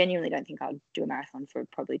I genuinely don't think I'll do a marathon for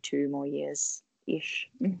probably 2 more years ish.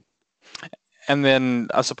 And then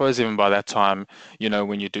I suppose even by that time, you know,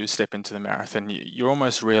 when you do step into the marathon, you're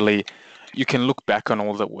almost really, you can look back on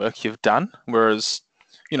all the work you've done. Whereas,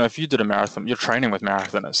 you know, if you did a marathon, you're training with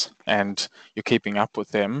marathoners and you're keeping up with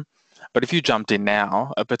them. But if you jumped in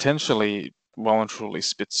now, it potentially well and truly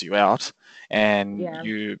spits you out, and Yeah.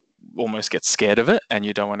 you almost get scared of it and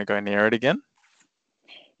you don't want to go near it again.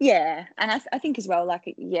 Yeah, and I think as well,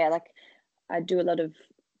 like, yeah, like I do a lot of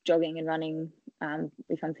jogging and running,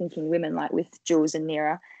 if I'm thinking women, like with Jules and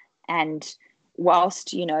Nira. And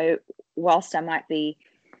whilst I might be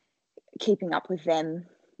keeping up with them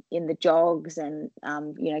in the jogs and,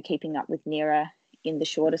 you know, keeping up with Nira in the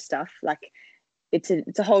shorter stuff, like it's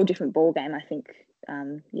a whole different ball game, I think,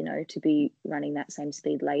 you know, to be running that same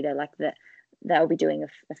speed later, like that they'll be doing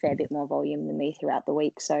a fair bit more volume than me throughout the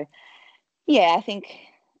week. So yeah, I think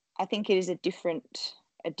it is a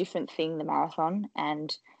different thing, the marathon,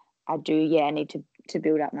 and I do need to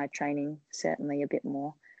build up my training certainly a bit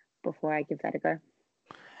more before I give that a go.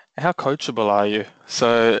 How coachable are you?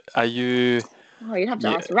 So are you? Oh, you'd have to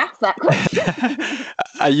Yeah. ask Raph that question.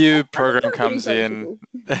 Are you program I'm pretty comes in?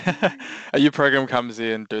 Are you program comes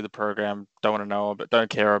in, do the program, don't want to know, but don't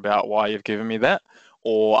care about why you've given me that?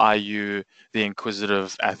 Or are you the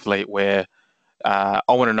inquisitive athlete where I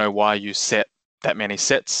want to know why you set that many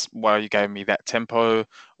sets, why you gave me that tempo,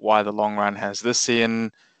 why the long run has this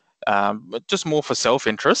in, just more for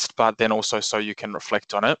self-interest, but then also so you can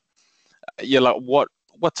reflect on it. You're like, what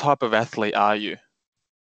type of athlete are you?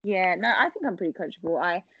 Yeah, no, I think I'm pretty coachable.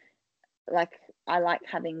 I like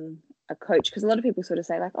having a coach, because a lot of people sort of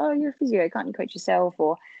say like, oh, you're a physio, can't you coach yourself?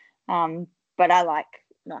 Or but I like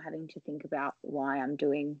not having to think about why I'm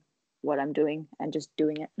doing what I'm doing and just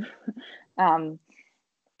doing it.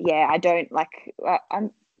 Yeah, I don't like, I'm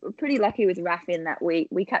pretty lucky with Raf in that we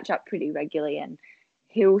catch up pretty regularly, and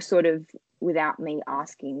he'll sort of, without me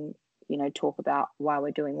asking, you know, talk about why we're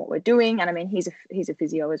doing what we're doing. And I mean, he's a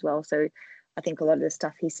physio as well, so I think a lot of the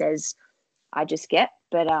stuff he says I just get.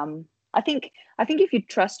 But I think if you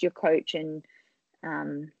trust your coach and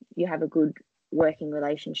you have a good working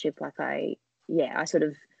relationship, like I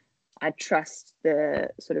trust the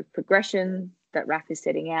sort of progression that Raf is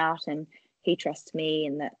setting out, and he trusts me,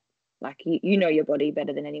 and that, Like you know your body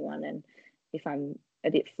better than anyone, and if I'm a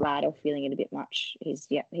bit flat or feeling it a bit much, he's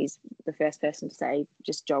the first person to say,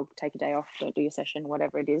 just jog, take a day off, don't do your session,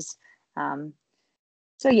 whatever it is.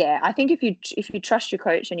 So yeah, I think if you trust your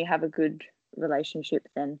coach and you have a good relationship,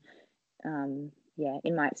 then yeah,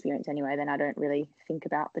 in my experience anyway, then I don't really think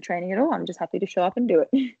about the training at all. I'm just happy to show up and do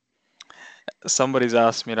it. Somebody's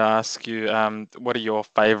asked me to ask you, what are your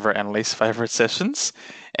favorite and least favorite sessions?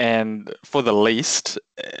 And for the least,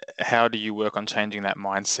 how do you work on changing that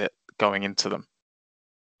mindset going into them?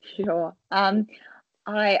 Sure. I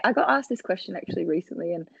got asked this question actually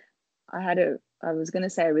recently, and I was going to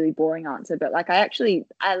say a really boring answer, but like I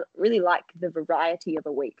really like the variety of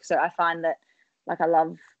a week. So I find that like I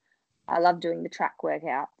love doing the track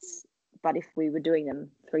workouts, but if we were doing them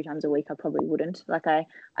 3 times a week, I probably wouldn't. Like I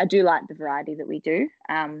do like the variety that we do.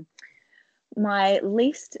 My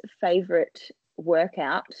least favorite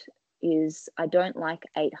workout is I don't like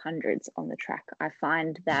 800s on the track. I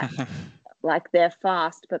find that like they're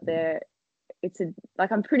fast, but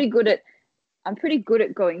I'm pretty good at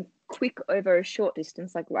going quick over a short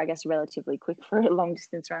distance, like I guess relatively quick for a long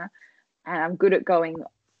distance runner. And I'm good at going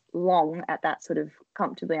long at that sort of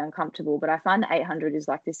comfortably uncomfortable. But I find the 800 is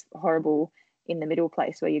like this horrible in the middle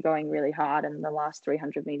place where you're going really hard and the last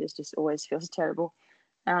 300 meters just always feels terrible.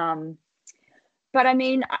 But I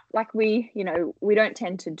mean, like we don't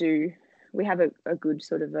tend to do, we have a good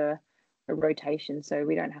sort of a rotation, so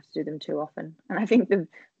we don't have to do them too often. And I think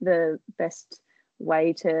the best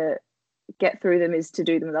way to get through them is to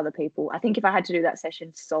do them with other people. I think if I had to do that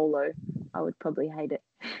session solo, I would probably hate it.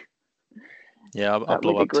 Yeah, I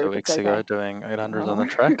blew up 2 weeks ago doing 800s on the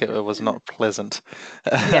track. It was not pleasant.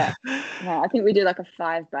 Yeah. No, I think we do like a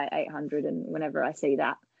 5 by 800, and whenever I see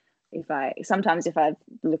that, sometimes if I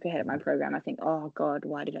look ahead at my program, I think, oh God,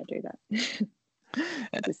 why did I do that?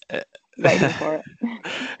 Just waiting for it.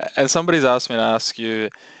 And somebody's asked me to ask you,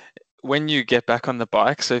 when you get back on the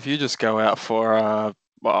bike, so if you just go out for a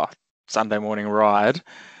Sunday morning ride,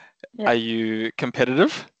 are you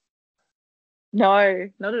competitive? No,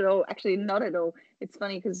 not at all. Actually, not at all. It's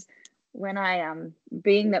funny because when I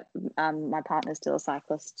being that my partner's still a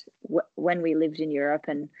cyclist, when we lived in Europe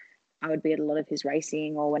and I would be at a lot of his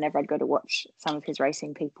racing, or whenever I'd go to watch some of his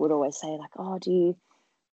racing, people would always say like, "Oh, do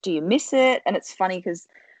you miss it?" And it's funny because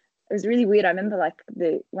it was really weird. I remember like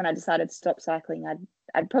when I decided to stop cycling,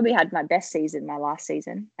 I'd probably had my best season, my last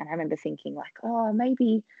season, and I remember thinking like, "Oh,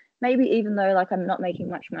 maybe even though like I'm not making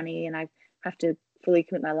much money and I have to fully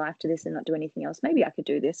commit my life to this and not do anything else, maybe I could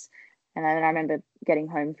do this." And then I remember getting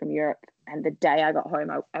home from Europe, and the day I got home,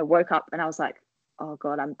 I woke up and I was like, oh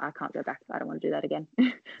God, I can't go back. I don't want to do that again.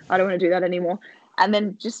 I don't want to do that anymore. And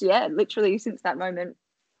then just, literally since that moment,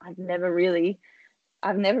 I've never really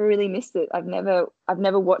missed it. I've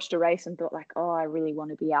never watched a race and thought like, oh, I really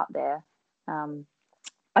want to be out there.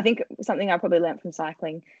 I think something I probably learned from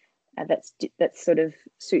cycling that sort of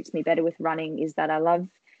suits me better with running is that I love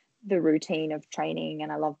the routine of training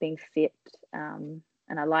and I love being fit, and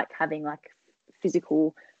I like having like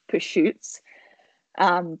physical pursuits,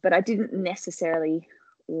 but I didn't necessarily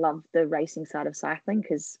love the racing side of cycling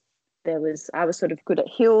because I was sort of good at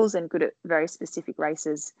hills and good at very specific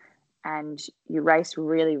races, and you race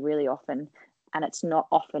really, really often, and it's not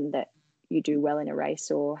often that you do well in a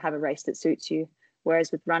race or have a race that suits you.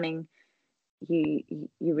 Whereas with running, you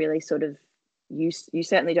really sort of you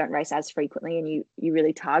certainly don't race as frequently, and you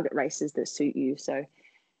really target races that suit you. So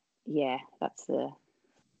yeah, that's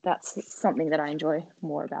something that I enjoy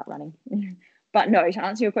more about running. But no, to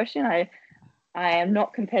answer your question, I am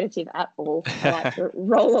not competitive at all. I like to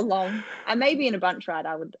roll along. And maybe in a bunch ride,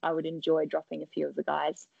 I would enjoy dropping a few of the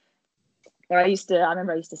guys. Or I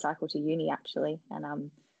remember I used to cycle to uni actually,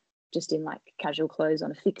 and just in like casual clothes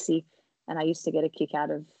on a fixie, and I used to get a kick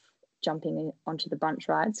out of jumping onto the bunch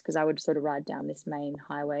rides because I would sort of ride down this main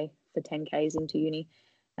highway for 10Ks into uni,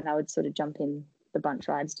 and I would sort of jump in the bunch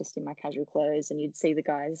rides just in my casual clothes, and you'd see the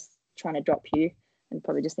guys trying to drop you and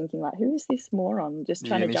probably just thinking like, who is this moron just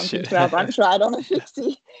trying to jump into our bunch ride on a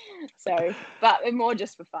fixie? So, but more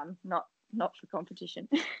just for fun, not for competition.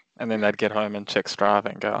 And then they'd get home and check Strava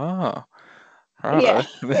and go, oh, right.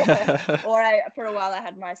 Yeah. Or for a while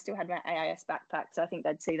I still had my AIS backpack, so I think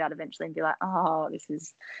they'd see that eventually and be like, oh, this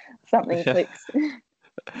is something clicks.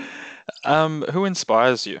 Who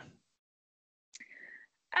inspires you?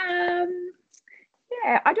 I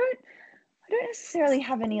don't necessarily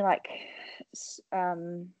have any like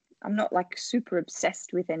I'm not like super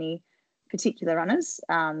obsessed with any particular runners.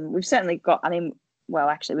 We've certainly got,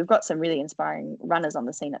 we've got some really inspiring runners on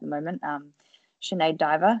the scene at the moment. Sinead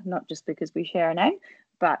Diver, not just because we share a name,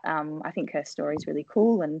 but I think her story is really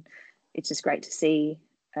cool, and it's just great to see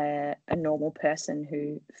a normal person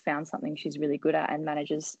who found something she's really good at and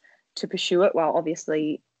manages to pursue it while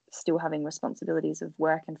obviously still having responsibilities of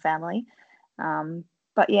work and family.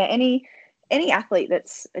 But yeah, any athlete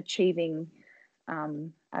that's achieving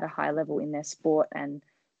at a high level in their sport and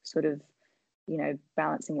sort of,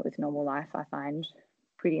 balancing it with normal life, I find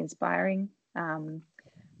pretty inspiring.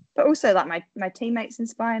 But also, like, my teammates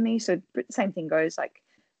inspire me. So same thing goes, like,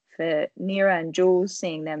 for Nira and Jules,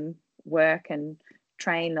 seeing them work and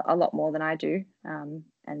train a lot more than I do, and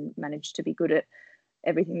manage to be good at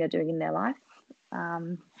everything they're doing in their life.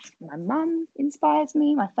 My mum inspires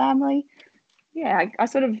me, my family. Yeah, I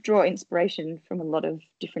sort of draw inspiration from a lot of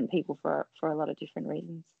different people for a lot of different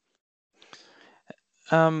reasons.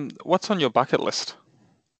 What's on your bucket list?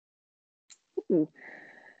 Ooh.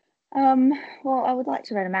 Well, I would like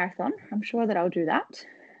to run a marathon. I'm sure that I'll do that.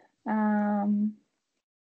 I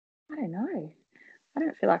don't know. I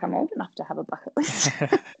don't feel like I'm old enough to have a bucket list.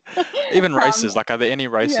 Even races, like, are there any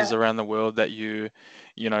races yeah. around the world that you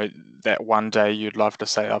know, that one day you'd love to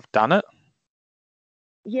say, I've done it?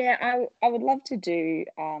 Yeah, I would love to do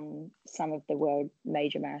some of the world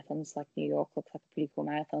major marathons. Like New York looks like a pretty cool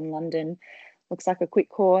marathon. London looks like a quick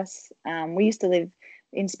course. We used to live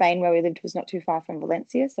in Spain, where we lived was not too far from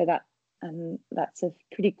Valencia, so that's a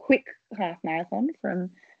pretty quick half marathon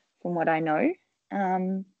from what I know.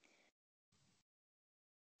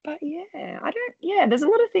 But yeah, there's a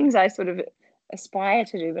lot of things I sort of aspire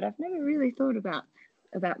to do, but I've never really thought about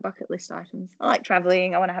bucket list items. I like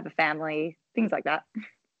traveling. I want to have a family, things like that.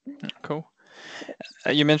 Cool.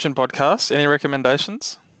 You mentioned podcasts. Any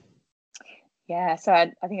recommendations? Yeah, so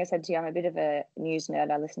I think I said to you, I'm a bit of a news nerd.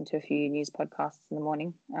 I listen to a few news podcasts in the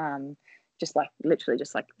morning, literally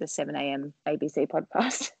just like the 7 a.m. ABC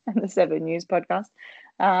podcast and the 7 News podcast.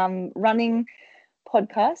 Running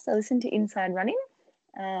podcasts, I listen to Inside Running,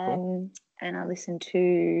 Cool. and I listen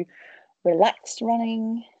to Relaxed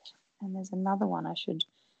Running, and there's another one. I should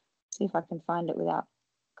see if I can find it without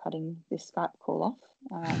cutting this Skype call off.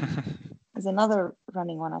 There's another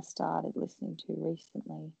running one I started listening to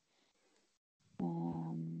recently.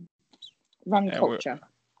 Run Culture.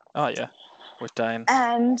 Oh yeah, with Dane.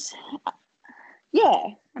 And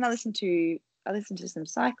and I listen to some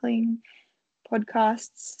cycling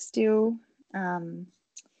podcasts still.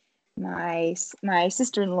 My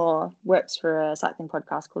sister-in-law works for a cycling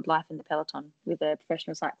podcast called Life in the Peloton with a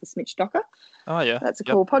professional cyclist, Mitch Docker. Oh yeah, that's a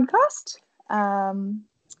cool podcast.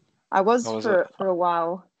 I was for a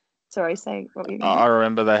while. Sorry, say what were you going to say? I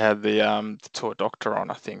remember they had the Tour Doctor on,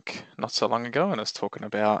 I think, not so long ago, and it was talking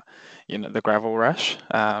about, the gravel rash,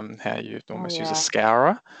 how you almost use a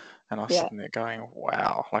scourer. And I was sitting there going,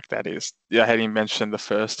 wow, like that is, I hadn't mentioned the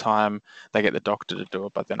first time they get the doctor to do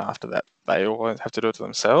it, but then after that, they always have to do it to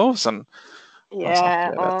themselves. And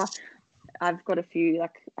I've got a few,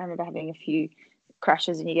 like, I remember having a few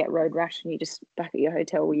crashes and you get road rash and you just back at your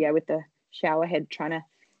hotel, with the shower head trying to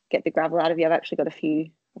get the gravel out of you. I've actually got a few.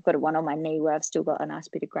 I've got one on my knee where I've still got a nice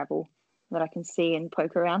bit of gravel that I can see and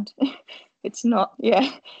poke around. It's not,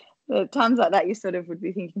 the times like that you sort of would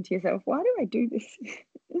be thinking to yourself, why do I do this?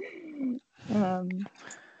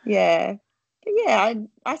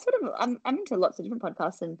 I sort of, I'm into lots of different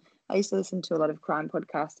podcasts, and I used to listen to a lot of crime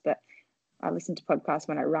podcasts, but I listen to podcasts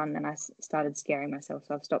when I run, and I started scaring myself,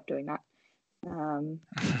 so I've stopped doing that.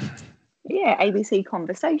 ABC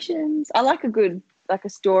Conversations. I like a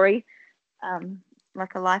story,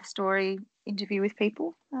 like a life story interview with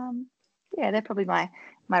people. They're probably my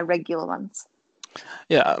regular ones.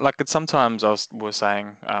 Yeah, like sometimes I was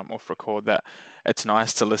saying off record that it's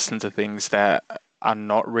nice to listen to things that are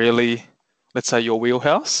not really, let's say, your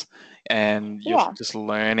wheelhouse, and you're just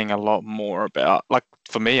learning a lot more about, like,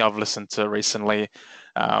 for me, I've listened to recently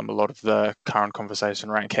a lot of the current conversation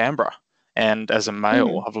around Canberra, and as a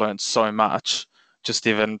male, I've learned so much, just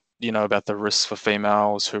even, about the risks for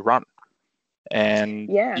females who run. And,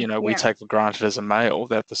 we take for granted as a male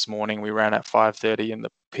that this morning we ran at 5:30 in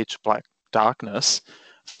the pitch black darkness,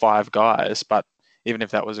 5 guys, but even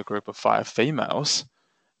if that was a group of 5 females,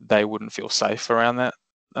 they wouldn't feel safe around that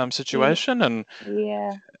situation. And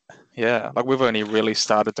like, we've only really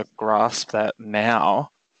started to grasp that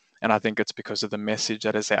now, and I think it's because of the message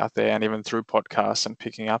that is out there, and even through podcasts and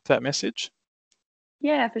picking up that message.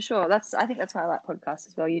 Yeah, for sure. I think that's why I like podcasts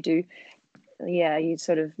as well. You do, you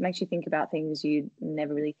sort of makes you think about things you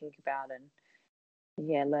never really think about,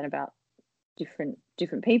 and learn about different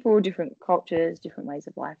people, different cultures, different ways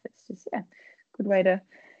of life. It's just good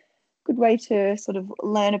way to sort of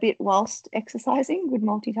learn a bit whilst exercising. Good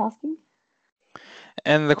multitasking.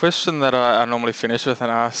 And the question that I normally finish with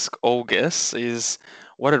and ask all guests is,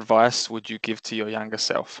 what advice would you give to your younger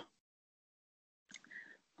self?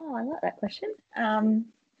 Oh, I like that question.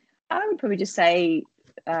 I would probably just say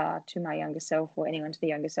to my younger self, or anyone to the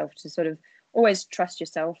younger self, to sort of always trust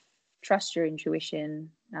yourself, trust your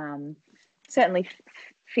intuition. Certainly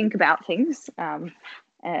think about things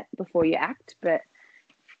before you act, but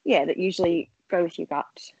yeah, that usually go with your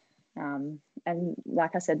gut. And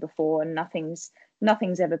like I said before, nothing's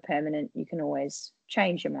ever permanent. You can always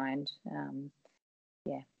change your mind.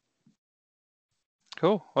 Yeah.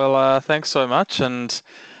 Cool. Well, thanks so much, and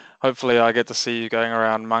hopefully I get to see you going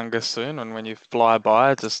around Munga soon. And when you fly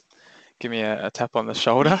by, just give me a tap on the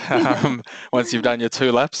shoulder once you've done your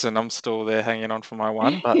 2 laps, and I'm still there hanging on for my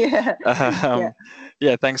 1. But Yeah. um,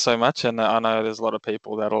 yeah, thanks so much. And I know there's a lot of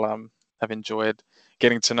people that'll have enjoyed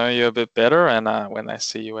getting to know you a bit better, and when they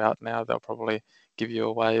see you out now, they'll probably give you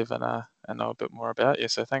a wave and know a bit more about you.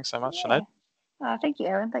 So thanks so much, Sinead. Thank you,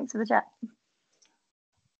 Aaron. Thanks for the chat.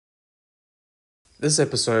 This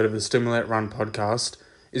episode of the Stimulate Run podcast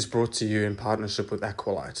is brought to you in partnership with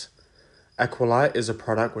Aqualyte. Aqualyte is a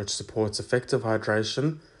product which supports effective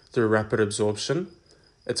hydration through rapid absorption.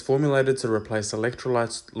 It's formulated to replace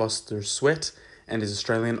electrolytes lost through sweat and is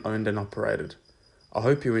Australian owned and operated. I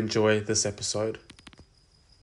hope you enjoy this episode.